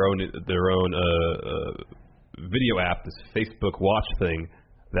their own video app, this Facebook Watch thing,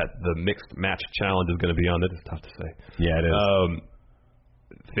 that the Mixed Match Challenge is going to be on. That is tough to say. Yeah, it is.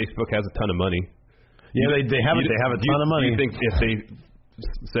 Facebook has a ton of money. Yeah, they have a ton of money. Do you think if they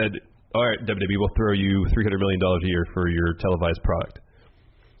said, all right, WWE, we'll throw you $300 million a year for your televised product,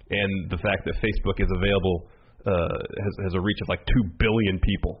 and the fact that Facebook is available has a reach of like 2 billion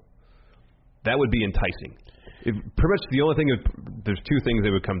people, that would be enticing. Pretty much the only thing there's two things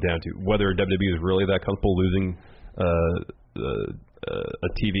they would come down to: whether WWE is really that comfortable losing a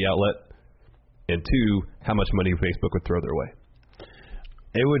TV outlet, and two, how much money Facebook would throw their way.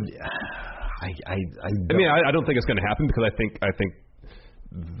 It would. I mean, I don't think it's going to happen because I think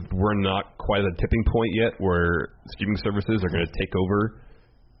we're not quite at a tipping point yet where streaming services are going to take over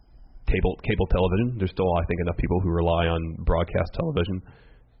cable television. There's still, I think, enough people who rely on broadcast television.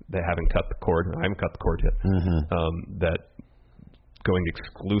 They haven't cut the cord. I haven't cut the cord yet. That going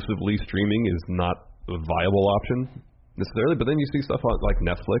exclusively streaming is not a viable option necessarily. But then you see stuff like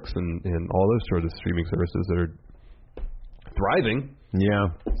Netflix and all those sort of streaming services that are thriving. Yeah.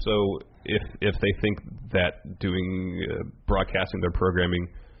 So if they think that doing broadcasting their programming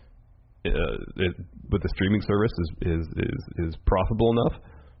with the streaming service is profitable enough,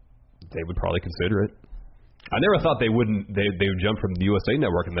 they would probably consider it. I never thought they would jump from the USA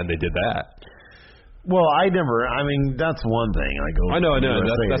Network, and then they did that. Well, I mean, that's one thing. I know.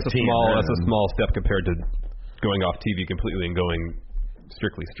 That's a small step compared to going off TV completely and going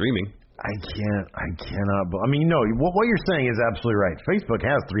strictly streaming. I cannot. I mean, no. What you're saying is absolutely right. Facebook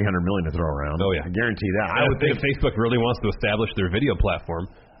has 300 million to throw around. Oh yeah, I guarantee that. I would think if Facebook really wants to establish their video platform,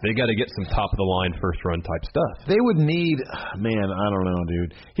 they got to get some top of the line, first run type stuff. They would need, man. I don't know,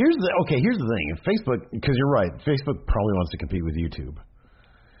 dude. Here's the thing. If Facebook, because you're right, Facebook probably wants to compete with YouTube.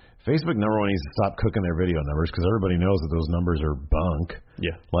 Facebook number one needs to stop cooking their video numbers because everybody knows that those numbers are bunk.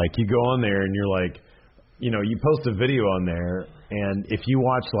 Yeah. Like you go on there and you're like, you post a video on there, and if you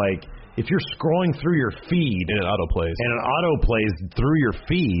watch if you're scrolling through your feed and it autoplays through your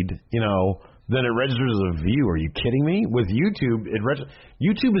feed, then it registers as a view. Are you kidding me? With YouTube,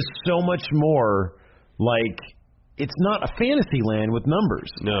 YouTube is so much more like it's not a fantasy land with numbers.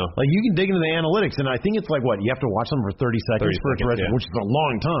 No. Like you can dig into the analytics, and I think it's like you have to watch them for 30 seconds for it to register, which is a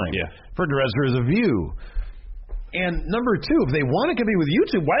long time. Yeah. For it to register as a view. And number two, if they want to compete with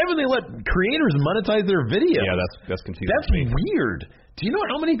YouTube, why haven't they let creators monetize their videos? Yeah, that's confusing. That's weird. Do you know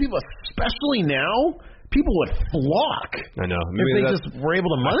how many people, especially now, people would flock? I know. If they just were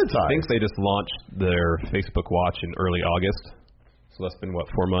able to monetize. I think they just launched their Facebook Watch in early August. So that's been 4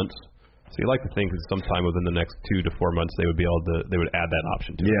 months. So you like to think that sometime within the next 2 to 4 months they would add that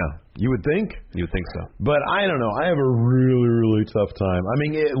option to it. Yeah, you would think. You would think so. But I don't know. I have a really, really tough time. I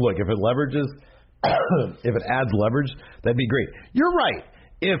mean, look, if it leverages, if it adds leverage, that'd be great. You're right.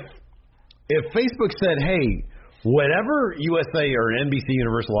 If Facebook said, hey, whatever USA or NBC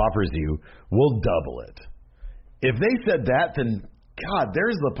Universal offers you, we'll double it. If they said that, then God,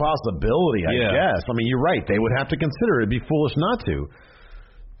 there's the possibility, I guess. I mean, you're right. They would have to consider it. It'd be foolish not to.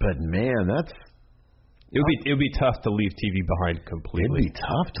 But man, it would be tough to leave TV behind completely. It'd be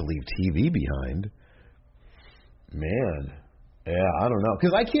tough to leave TV behind. Man, yeah, I don't know,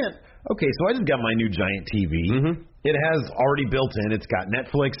 because I can't. Okay, so I just got my new giant TV. Mm-hmm. It has already built in. It's got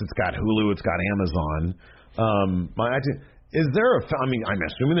Netflix. It's got Hulu. It's got Amazon. Is there I mean, I'm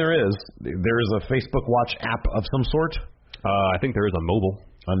assuming there is. There is a Facebook Watch app of some sort. I think there is on mobile.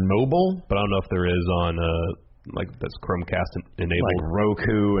 On mobile, but I don't know if there is on that's Chromecast enabled, like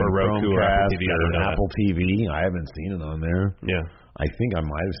Roku and Roku Chromecast or Apple TV. I haven't seen it on there. Yeah, I think I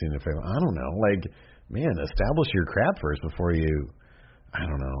might have seen it. I don't know. Like, man, establish your crap first before you. I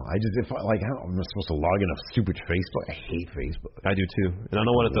don't know. I'm supposed to log into stupid Facebook. I hate Facebook. I do too, and I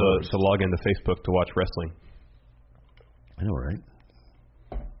don't want it to log into Facebook to watch wrestling. I know, right?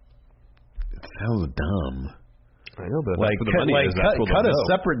 It sounds dumb. I know, but cut a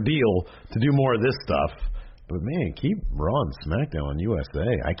separate deal to do more of this stuff. But man, keep Raw and SmackDown on USA.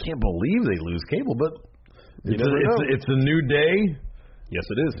 I can't believe they lose cable, but it's a new day. Yes,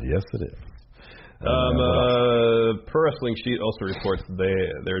 it is. Yes, it is. Pro Wrestling Sheet also reports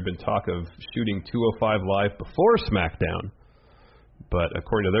there had been talk of shooting 205 Live before SmackDown, but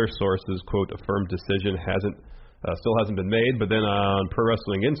according to their sources, quote, a firm decision still hasn't been made. But then on Pro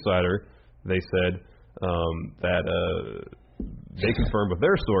Wrestling Insider, they said that they confirmed with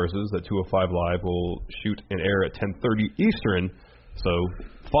their sources that 205 Live will shoot and air at 10:30 Eastern, so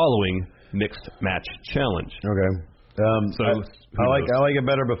following Mixed Match Challenge. Okay. I like it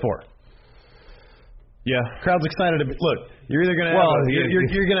better before. Yeah, crowd's excited to look. You're either gonna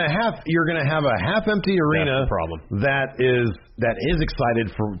you're gonna have a half empty arena that is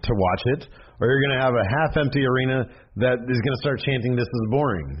excited to watch it, or you're gonna have a half empty arena that is gonna start chanting "This is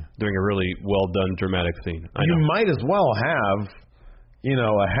boring" during a really well done dramatic scene. You might as well have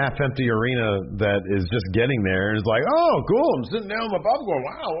a half empty arena that is just getting there and is like, oh cool, I'm sitting down with my popcorn.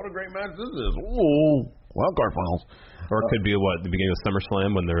 Wow, what a great match this is. Ooh, wildcard finals. Or it could be the beginning of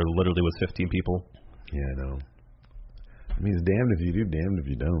SummerSlam when there literally was 15 people. Yeah, I know. I mean, it's damned if you do, damned if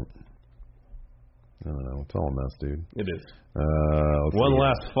you don't. I don't know. It's all a mess, dude. It is. One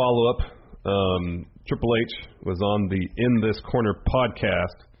last follow-up. Triple H was on the In This Corner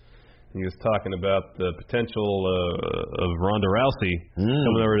podcast. He was talking about the potential of Ronda Rousey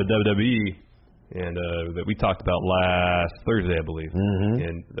coming over to WWE, and that we talked about last Thursday, I believe,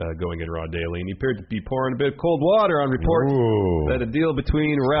 and going in Raw Daily. And he appeared to be pouring a bit of cold water on reports that a deal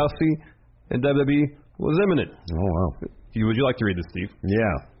between Rousey and WWE was imminent. Oh, wow. Would you like to read this, Steve?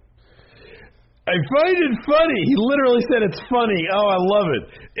 Yeah. I find it funny. He literally said it's funny. Oh, I love it.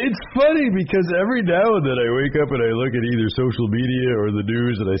 It's funny because every now and then I wake up and I look at either social media or the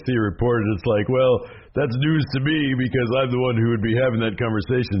news and I see a report and it's like, well, that's news to me because I'm the one who would be having that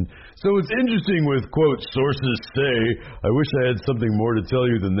conversation. So it's interesting with, quote, sources say. I wish I had something more to tell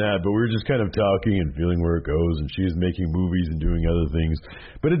you than that, but we were just kind of talking and feeling where it goes, and she's making movies and doing other things.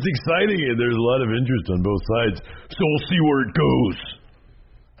 But it's exciting and there's a lot of interest on both sides, so we'll see where it goes.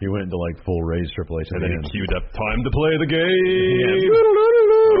 He went into like full raise Triple H. And then he queued up time to play the game.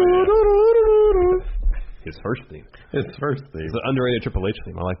 His first theme. His first theme. It's an underrated Triple H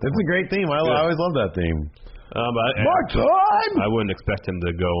theme. I like that. It's a great theme. I always love that theme. My time! I wouldn't expect him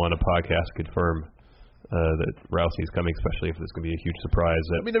to go on a podcast to confirm that Rousey's coming, especially if there's going to be a huge surprise.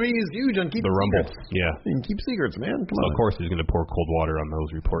 WWE is huge on keeping the Rumble. Secrets. Yeah. You can keep secrets, man. Come on. Of course he's going to pour cold water on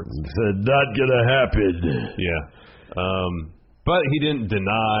those reports. He said, not going to happen. Yeah. But he didn't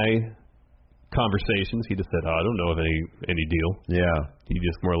deny conversations. He just said, I don't know of any deal. Yeah. He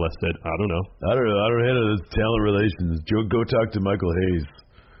just more or less said, I don't know. I don't handle this talent relations. Go talk to Michael Hayes.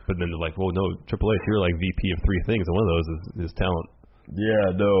 But then they're like, well, no, Triple H, you're like VP of 3 things, and one of those is talent.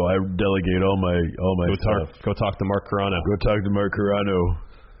 Yeah, no, I delegate all my stuff. Go talk to Mark Carrano. Go talk to Mark Carrano.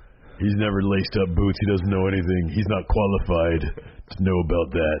 He's never laced up boots. He doesn't know anything. He's not qualified to know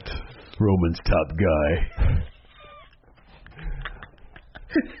about that. Roman's top guy.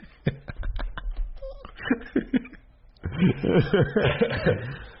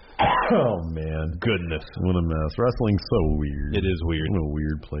 Oh, man. Goodness. What a mess. Wrestling's so weird. It is weird. What a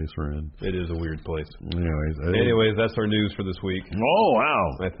weird place we're in. It is a weird place. Anyways, that's our news for this week. Oh,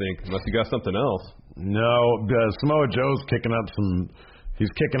 wow. I think. Unless you got something else. No, Samoa Joe's kicking up some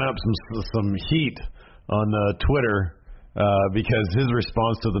heat on Twitter because his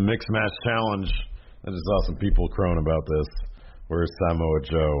response to the Mixed Match Challenge, I just saw some people crowing about this. Where's Samoa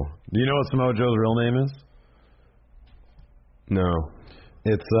Joe? Do you know what Samoa Joe's real name is? No.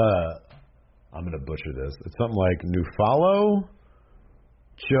 It's, I'm going to butcher this. It's something like Nufalo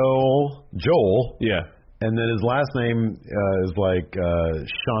Joel. Yeah. And then his last name is like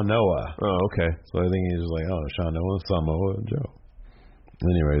Shanoa. Oh, okay. So I think he's like, Shanoa, Samoa Joe.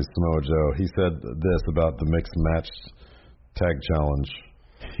 Anyways, Samoa Joe, he said this about the Mixed Match Tag Challenge.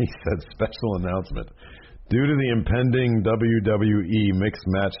 He said, special announcement. Due to the impending WWE Mixed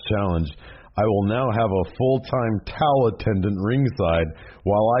Match Challenge, I will now have a full-time towel attendant ringside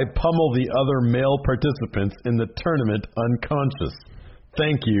while I pummel the other male participants in the tournament unconscious.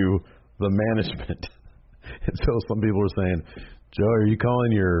 Thank you, the management. And so some people are saying, Joe, are you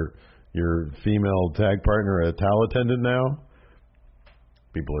calling your female tag partner a towel attendant now?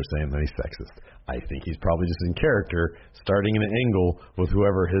 People are saying that he's sexist. I think he's probably just in character, starting an angle with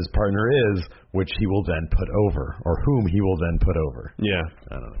whoever his partner is, which he will then put over, or whom he will then put over. Yeah.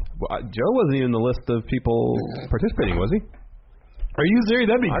 I don't know. Well, Joe wasn't even in the list of people participating, was he? Are you serious?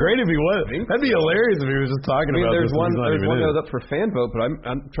 That'd be great if he was. That'd be hilarious if he was just talking about there's this. There's one that was up for fan vote, but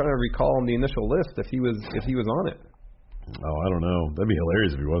I'm trying to recall on the initial list if he was on it. Oh, I don't know. That'd be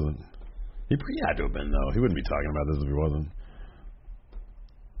hilarious if he wasn't. He had to have been, though. He wouldn't be talking about this if he wasn't.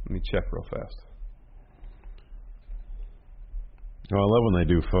 Let me check real fast. Oh, I love when they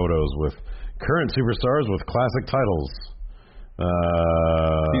do photos with current superstars with classic titles.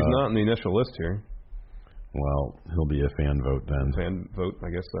 He's not in the initial list here. Well, he'll be a fan vote then. Fan vote, I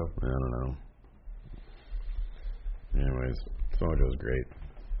guess so. I don't know. Anyways, Samoa Joe's great.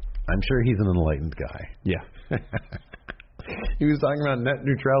 I'm sure he's an enlightened guy. Yeah. He was talking about net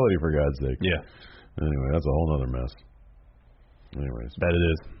neutrality, for God's sake. Yeah. Anyway, that's a whole other mess. Anyways. That it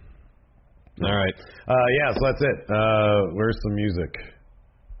is. All right. Yeah, so that's it. Where's some music?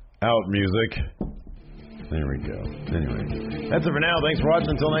 Out music. There we go. Anyway, that's it for now. Thanks for watching.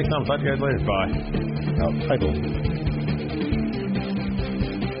 Until next time, talk to you guys later. Bye. Out title.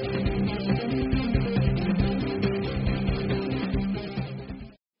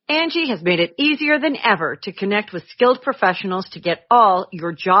 Angie has made it easier than ever to connect with skilled professionals to get all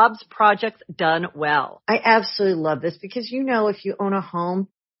your jobs projects done well. I absolutely love this because, if you own a home,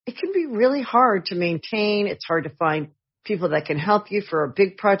 it can be really hard to maintain. It's hard to find people that can help you for a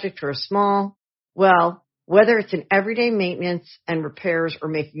big project or a small. Well, whether it's in everyday maintenance and repairs or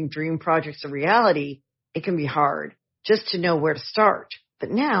making dream projects a reality, it can be hard just to know where to start.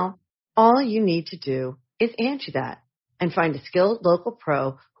 But now, all you need to do is Angie that and find a skilled local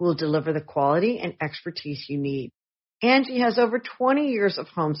pro who will deliver the quality and expertise you need. Angie has over 20 years of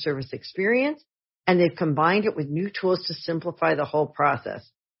home service experience, and they've combined it with new tools to simplify the whole process.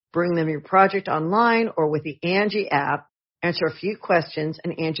 Bring them your project online or with the Angie app, answer a few questions,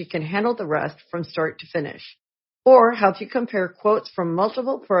 and Angie can handle the rest from start to finish. Or help you compare quotes from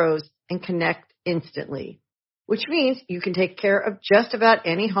multiple pros and connect instantly, which means you can take care of just about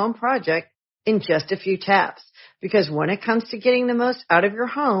any home project in just a few taps. Because when it comes to getting the most out of your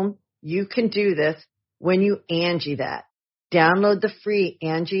home, you can do this when you Angie that. Download the free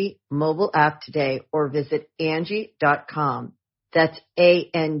Angie mobile app today or visit Angie.com. That's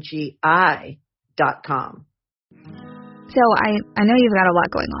ANGI.com. So I know you've got a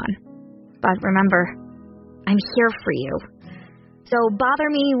lot going on, but remember, I'm here for you. So bother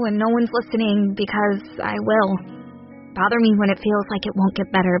me when no one's listening, because I will. Bother me when it feels like it won't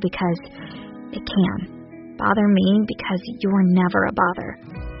get better, because it can. Bother me because you're never a bother.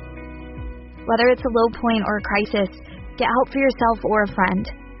 Whether it's a low point or a crisis, get help for yourself or a friend.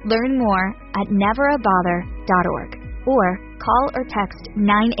 Learn more at neverabother.org or call or text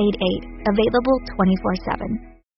 988, available 24/7.